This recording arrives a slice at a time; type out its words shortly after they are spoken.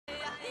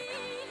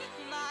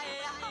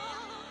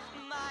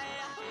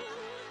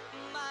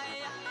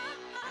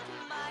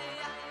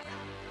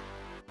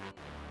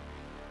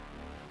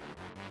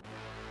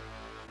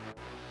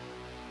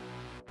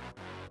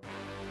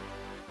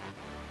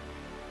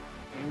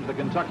games, the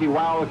Kentucky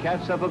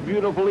Wildcats have a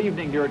beautiful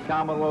evening here at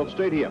Commonwealth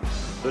Stadium.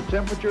 The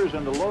temperature's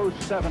in the low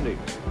 70s,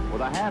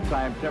 with a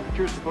halftime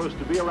temperature supposed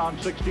to be around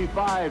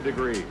 65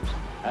 degrees,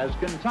 as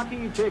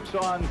Kentucky takes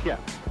on Kent.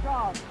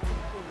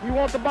 You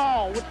want the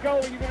ball. Which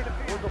goal are you going to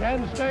defend?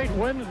 Penn State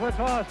wins the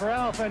toss.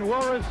 Ralph and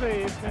will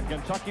receive. And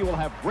Kentucky will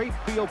have great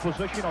field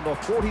position on the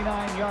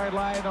 49-yard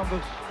line on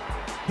the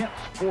Kent's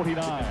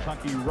 49.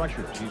 Kentucky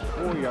rushers. He's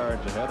 4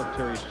 yards ahead of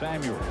Terry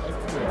Samuels.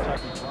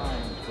 Kentucky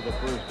finds for the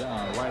first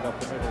down right up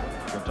the middle.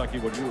 Kentucky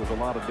would use a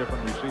lot of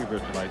different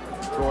receivers tonight.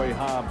 Troy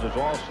Hobbs is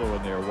also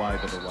in there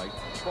wide to the right.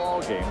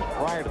 Ball games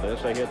prior to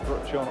this, they had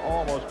shown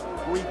almost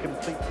 3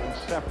 complete and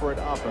separate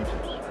offenses.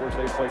 Of course,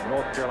 they played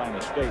North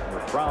Carolina State and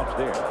were trounced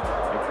there.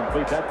 They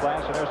complete that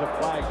pass, and there's a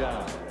flag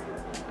down.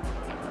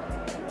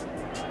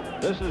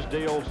 This is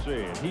Dale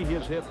C. He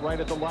is hit right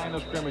at the line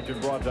of scrimmage and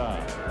brought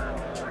down.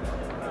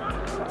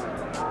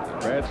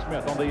 Brad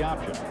Smith on the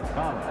option.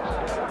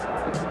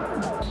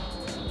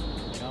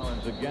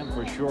 Collins again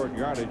for short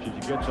yardage as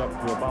he gets up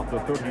to about the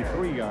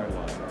 33-yard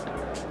line.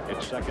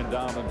 It's second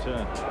down and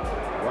 10.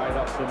 Right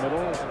up the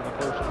middle in the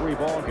first 3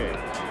 ball games.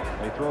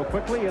 They throw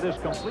quickly. It is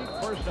complete.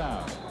 First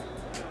down.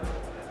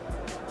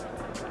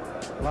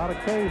 A lot of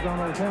K's on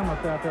those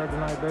helmets out there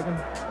tonight, Biggin.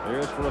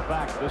 Here's for the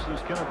fact. This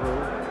is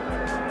Kennebrew.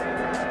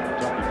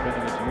 Kentucky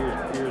pinning its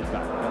ears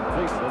back.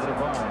 Complete over to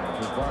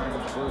Barnes. As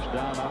Barnes first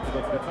down out to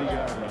the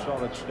 50-yard. We saw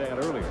that stat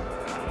earlier.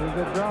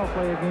 Here's a draw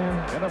play again.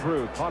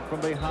 Kennebrew caught from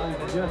behind.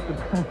 Just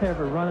about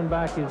every running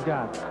back he's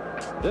got.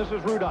 This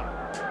is Rudolph.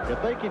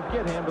 If they can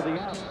get him to the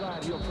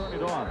outside, he'll turn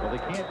it on. But they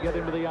can't get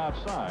him to the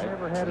outside.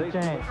 Never had a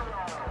chance.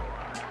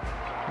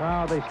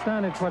 Wow, they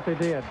stunted what they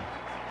did.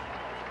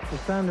 They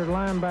stunned their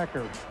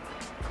linebacker.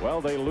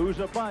 Well, they lose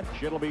a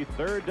bunch. It'll be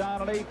third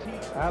down and 18.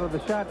 Out of the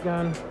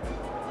shotgun.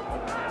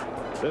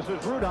 This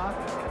is Rudolph.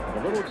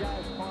 The little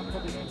guy's caught for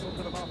the Eagles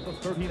at about the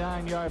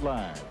 39-yard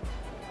line.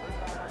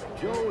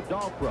 Joe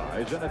Dalfra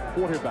is in at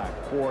quarterback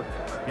for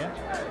Kent.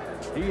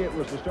 He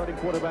was the starting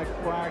quarterback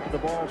prior to the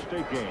Ball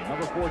State game.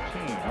 Number 14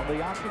 on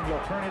the option. He'll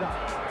turn it up.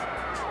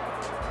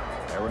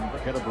 Aaron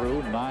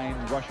Kennebrew,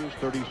 9 rushes,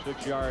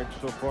 36 yards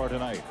so far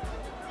tonight.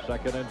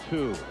 Second and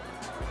 2.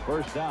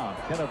 First down,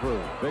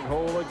 Kennebrew. Big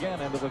hole again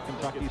into the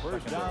Kentucky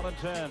first down and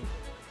 10.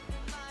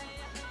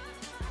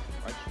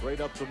 Right straight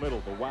up the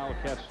middle. The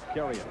Wildcats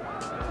carry it.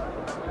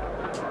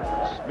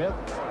 Smith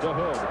to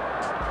Hood.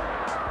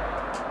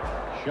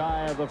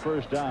 Shy of the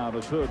first down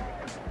as Hood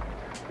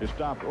is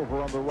stopped over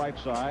on the right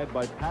side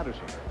by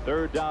Patterson.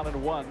 Third down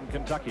and 1,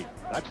 Kentucky.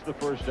 That's the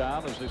first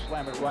down as they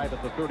slam it right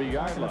at the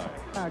 30-yard line.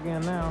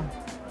 Again now.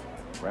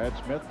 Brad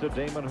Smith to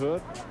Damon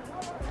Hood.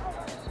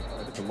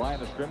 At the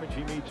line of scrimmage,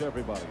 he meets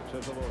everybody.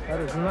 Says hello. That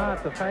is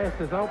not the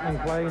fastest opening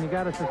play, and you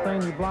got to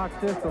sustain your blocks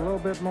just a little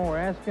bit more.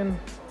 Askin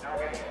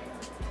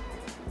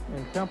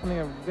and company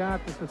have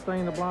got to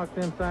sustain the blocks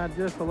inside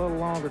just a little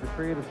longer to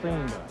create a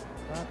seam.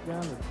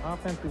 Shotgun, the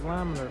offensive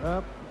linemen are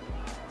up.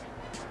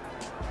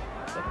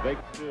 The big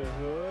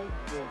Hood.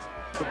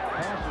 The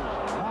pass is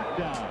knocked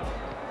down.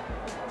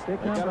 They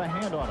got a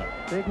hand on it.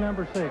 Big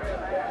number 6.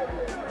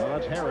 Well,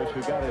 that's Harris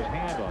who got his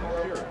hand on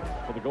it here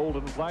for the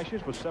Golden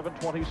Flashes with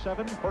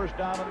 7:27. First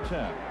down and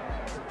 10.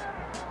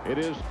 It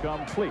is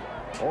complete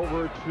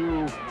over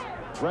to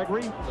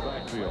Gregory in the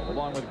backfield,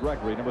 along with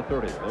Gregory, number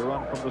 30. They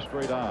run from the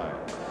straight eye.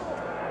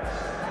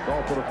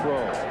 Ball for the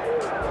throw.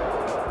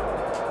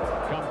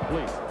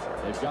 Complete.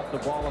 They've got the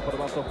ball up at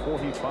about the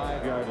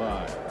 45-yard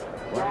line.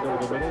 Right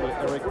over the middle to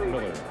Eric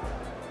Miller.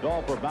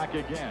 Dolpher back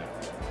again.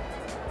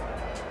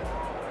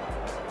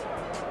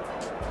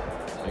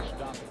 They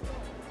stop it.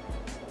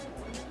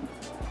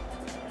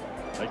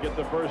 They get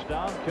the first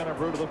down.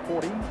 Kennebrew to the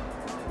 40. You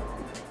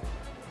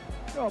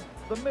know,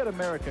 the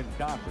Mid-American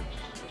Conference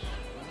is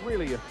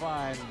really a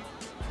fine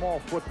small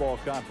football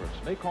conference.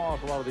 They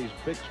cause a lot of these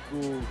big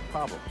school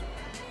problems.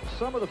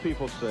 Some of the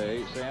people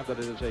say, Sam, that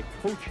it is a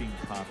coaching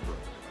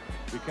conference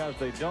because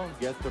they don't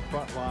get the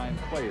front-line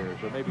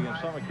players, or maybe in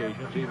some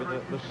occasions even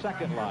the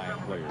second-line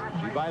players.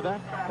 Do you buy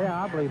that?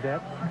 Yeah, I believe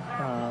that.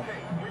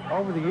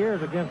 Over the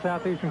years against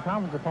Southeastern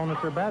Conference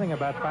opponents, they're batting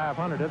about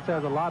 500. That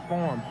says a lot for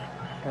them.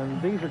 And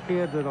these are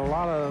kids that a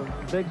lot of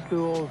big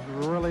schools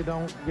really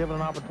don't give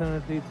an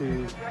opportunity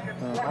to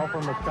offer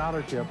them a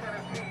scholarship.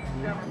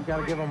 You got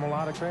to give them a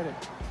lot of credit.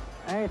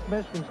 I asked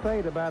Michigan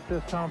State about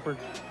this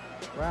conference,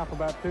 Ralph,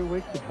 about 2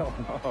 weeks ago.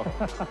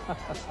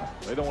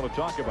 They don't want to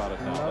talk about it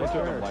now. No, they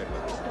took it lightly.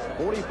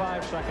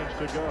 45 seconds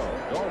to go.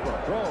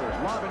 Dolpher throws,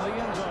 lob in the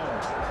end zone.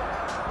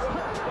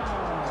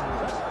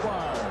 Touchdown! That's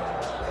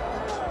Barnes.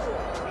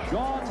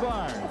 Sean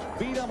Barnes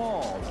beat them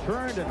all,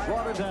 turned and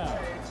brought it down.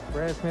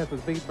 Brad Smith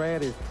was beat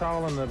bad. He's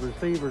crawling the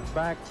receivers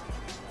back.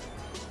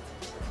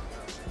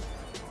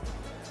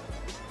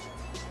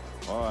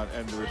 All right,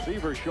 and the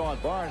receiver, Sean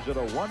Barnes, did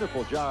a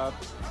wonderful job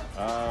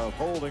of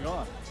holding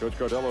on. Coach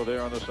Cardello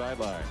there on the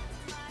sideline.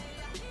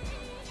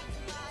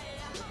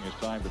 Taking his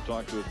time to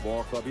talk to his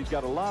ball club. He's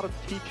got a lot of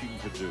teaching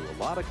to do, a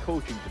lot of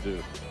coaching to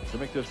do to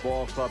make this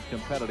ball club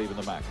competitive in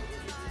the MAC.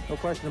 No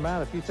question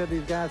about it. If you said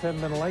these guys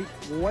haven't been late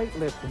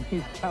weightlifting,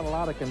 he's got a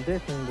lot of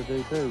conditioning to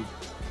do, too.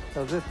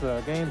 because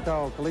this game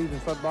called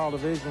Collegiate Football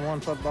Division I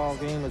football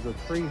game is a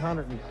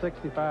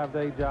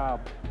 365-day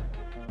job.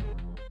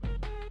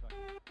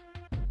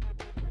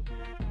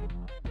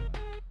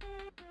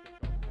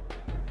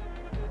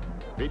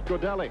 Pete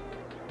Godelli,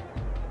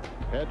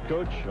 head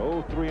coach,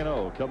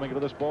 0-3-0, coming into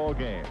this ball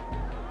game.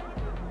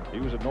 He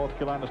was at North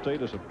Carolina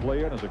State as a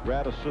player and as a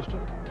grad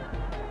assistant.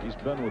 He's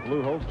been with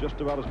Lou Holtz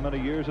just about as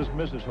many years as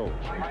Mrs. Holtz.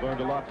 He's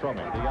learned a lot from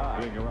him,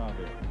 being around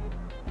him.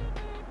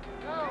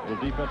 A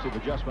little defensive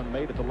adjustment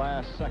made at the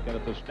last second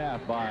at the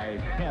snap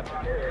by Kent.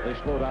 They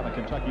slow down a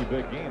Kentucky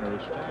big gainer.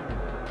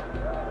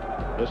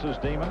 This is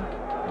Damon.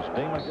 As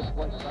Damon gets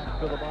right back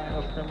to the line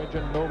of scrimmage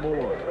and no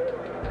more.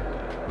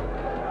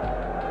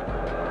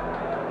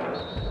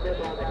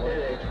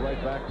 Gets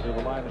right back to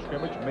the line of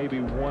scrimmage, maybe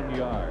 1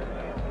 yard.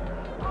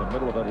 The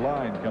middle of that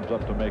line comes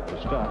up to make the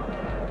stop.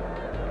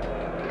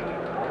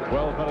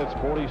 12 minutes,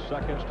 40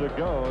 seconds to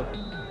go.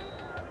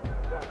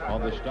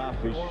 On the stop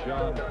is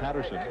Sean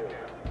Patterson,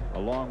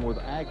 along with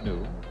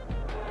Agnew.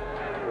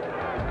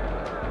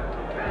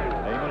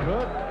 Damon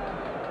Hood.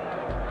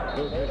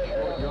 Hood is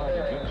short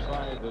yardage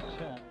inside the 10.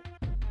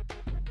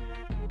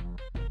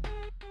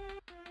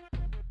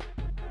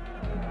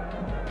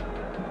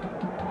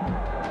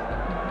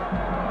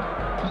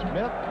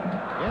 Smith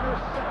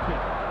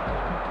intercepted.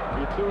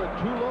 He threw it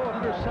too low and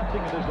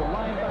intercepting it is the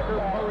linebacker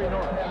Murray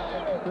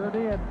Norris. Sure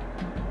did.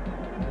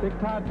 Big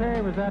Todd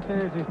Perry was out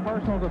there as his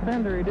personal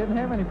defender. He didn't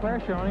have any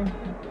pressure on him.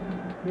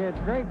 He had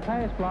great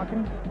pass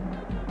blocking.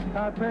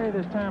 Todd Perry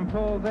this time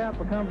pulls out,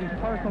 becomes his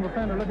personal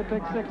defender. Look at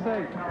big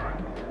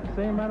 6'8".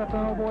 See him right up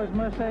on old boy's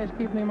mustache,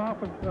 keeping him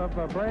off of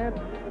Brad.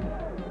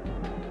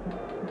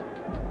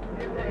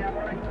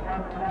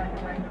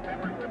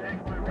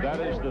 That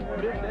is the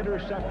 5th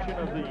interception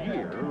of the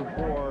year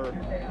for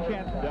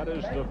Kent. That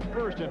is the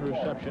first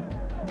interception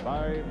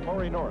by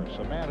Murray Norris,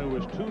 a man who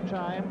was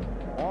 2-time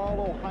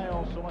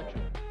All-Ohio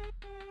selection.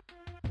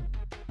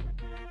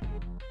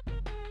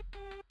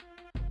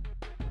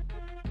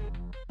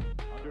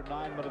 Under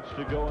 9 minutes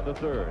to go in the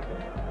third.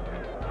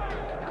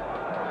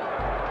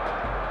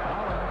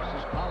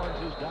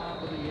 Collins is down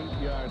to the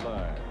 8-yard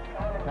line.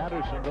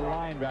 Patterson, the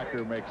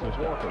linebacker, makes this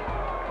offer.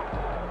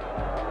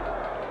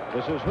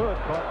 This is Hood,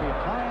 caught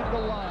behind the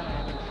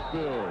line and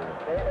spilled.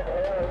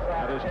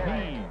 That is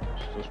Haynes,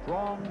 the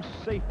strong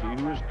safety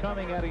who is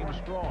coming at him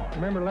strong.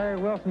 Remember Larry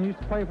Wilson used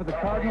to play for the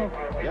Cardinals?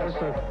 Yes.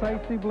 It was a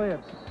safety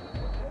blitz.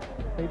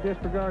 He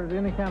disregarded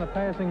any kind of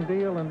passing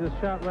deal and just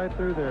shot right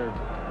through there.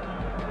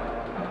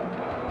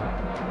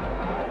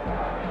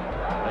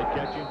 They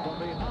catch him from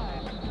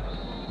behind.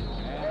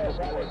 And the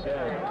ball is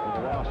dead with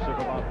a loss of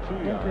about 2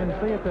 yards. Didn't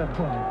see it that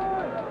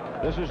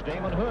point. This is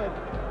Damon Hood.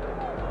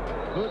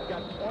 Hood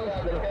got close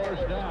to the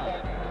first down.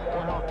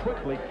 Well, how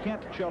quickly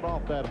Kent shut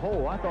off that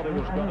hole. I thought it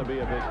was going to be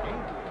a big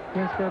game.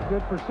 Kent's got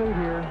good pursuit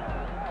here.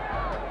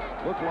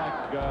 Looked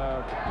like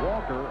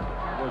Walker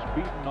was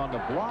beaten on the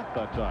block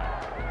that time.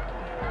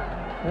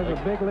 There's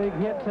a big league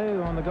hit,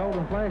 too, on the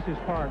Golden Flashes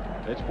part.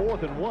 It's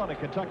 4th and 1, and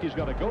Kentucky's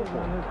going to go for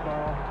on it. this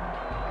ball.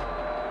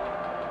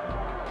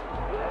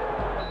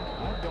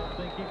 I don't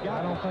think he got it.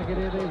 I don't think it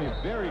is either.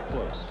 Very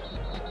close.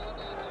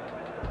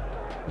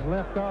 His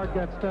left guard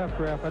got stuffed,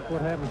 Ralph. That's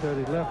what happened to it.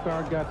 His left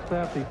guard got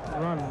stuffed. He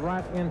run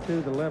right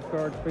into the left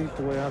guard's feet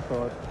the way I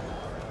saw it.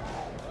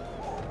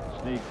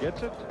 Snead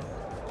gets it.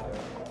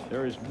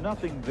 There is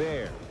nothing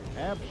there.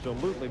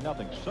 Absolutely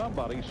nothing.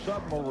 Somebody,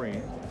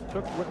 submarine,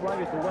 went right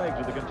at the legs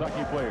of the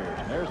Kentucky players.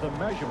 And there's the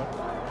measurement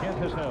Kent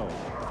has held.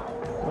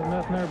 Wasn't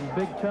nothing there but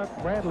Big Chuck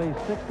Bradley,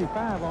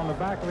 65 on the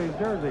back of his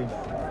jersey.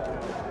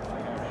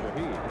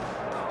 Shaheed.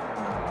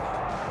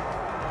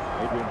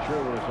 Adrian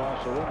Sherwood is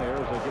also in there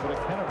as they give it to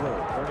Kennebrew.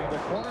 Turning the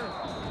corner.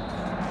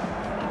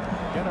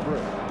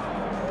 Kennebrew.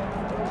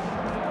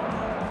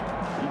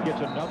 He gets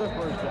another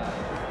first down.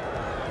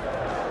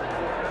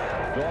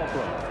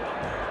 Dalford.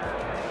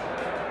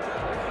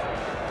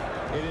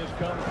 It is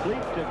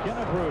complete to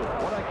Kennebrew.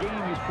 What a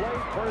game he's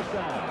played. First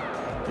down.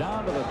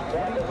 Down to the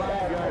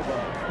 25-yard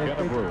line.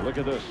 Kennebrew. Look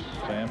at this,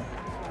 Sam.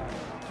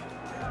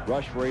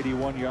 Rush for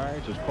 81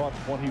 yards. Has caught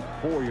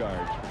 24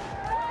 yards.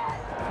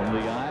 From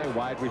the eye,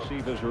 wide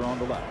receivers are on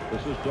the left.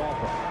 This is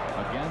Dalford.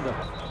 Again, the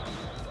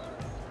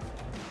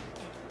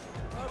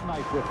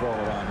nice football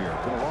around here.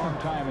 It's been a long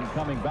time in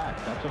coming back.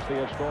 That's just the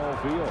Estall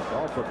field.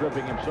 Dalford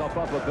gripping himself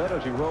up a bit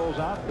as he rolls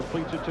out,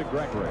 completes it to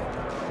Gregory.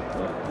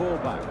 The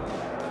fullback.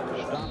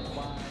 Stopped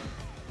by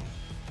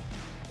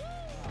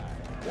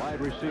wide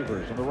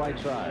receivers on the right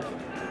side.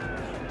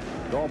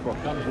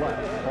 Dalford comes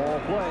left. Ball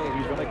play.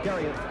 He's going to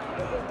carry it.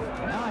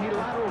 Now he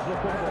laterals the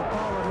football.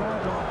 Forward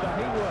runs off to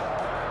Haywood.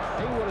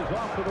 Haywood is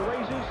off to the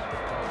races.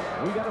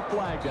 We got a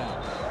flag down.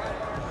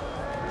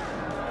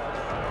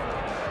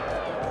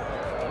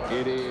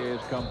 It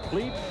is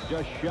complete,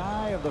 just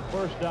shy of the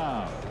first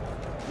down.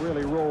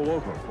 Really roll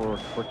over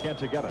for Kent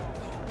to get it.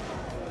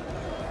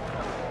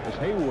 It's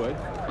Haywood.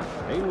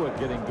 Haywood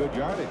getting good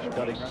yardage,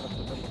 cutting right up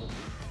the middle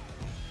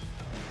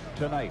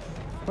tonight.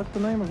 What's the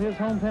name of his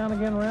hometown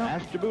again, Ralph?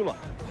 Ashtabula.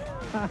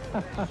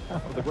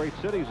 One of the great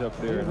cities up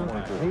there.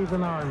 He's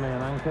an Iron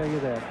Man, I can tell you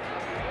that.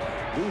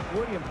 Booth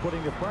Williams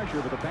putting the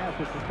pressure, but the pass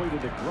is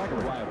completed to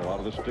Gregory. Arrival out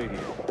of the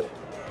stadium.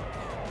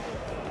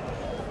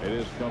 It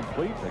is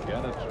complete.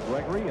 Again, it's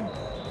Gregory, and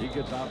he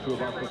gets out to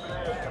about the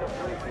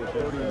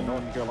 30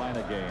 North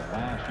Carolina game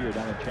last year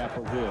down in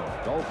Chapel Hill.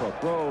 Dolpha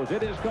throws.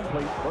 It is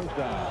complete. First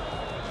down.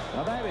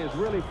 Now that is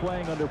really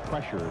playing under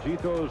pressure as he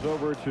throws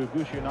over to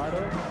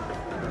Gucciardo.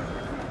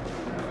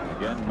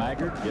 Again,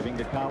 Maggard giving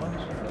to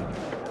Collins.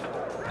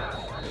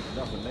 There's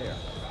nothing there.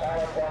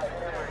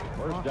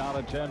 First down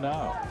and 10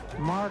 now.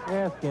 Mark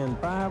Eskin,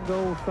 5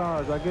 gold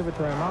stars. I give it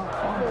to him.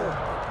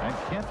 And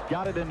Kent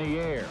got it in the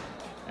air.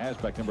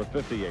 Asbeck, number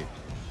 58.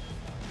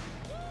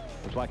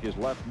 Looks like his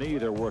left knee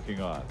they're working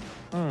on.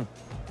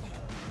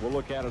 We'll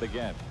look at it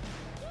again.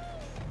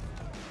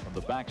 On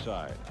the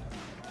backside.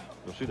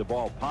 You'll see the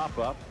ball pop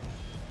up.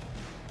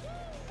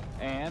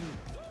 And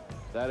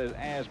that is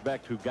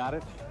Asbeck who got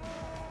it.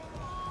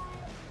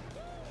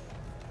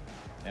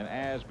 And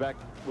Asbeck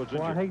was injured.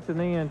 Well, I hate the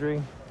knee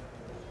injury.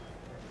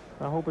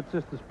 I hope it's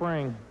just a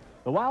spring.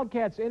 The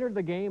Wildcats entered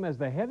the game as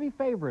the heavy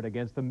favorite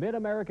against the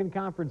Mid-American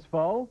Conference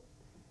foe.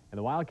 And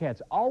the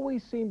Wildcats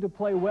always seem to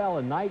play well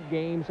in night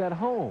games at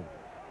home.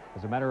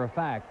 As a matter of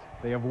fact,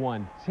 they have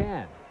won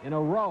 10 in a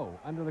row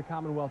under the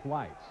Commonwealth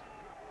Whites.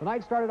 The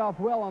night started off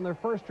well on their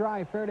first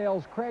drive.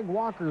 Fairdale's Craig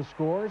Walker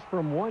scores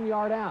from 1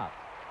 yard out.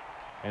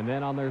 And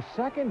then on their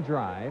second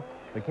drive,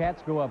 the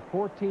Cats go up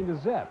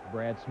 14-0.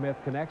 Brad Smith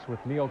connects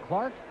with Neil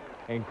Clark,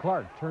 and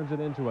Clark turns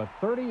it into a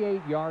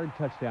 38-yard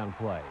touchdown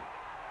play.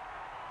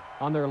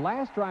 On their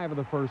last drive of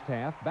the first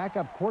half,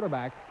 backup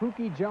quarterback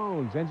Pookie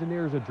Jones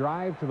engineers a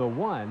drive to the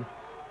 1.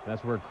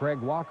 That's where Craig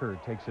Walker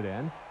takes it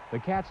in. The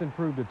Cats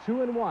improved to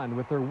 2-1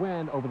 with their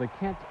win over the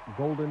Kent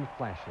Golden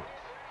Flashes.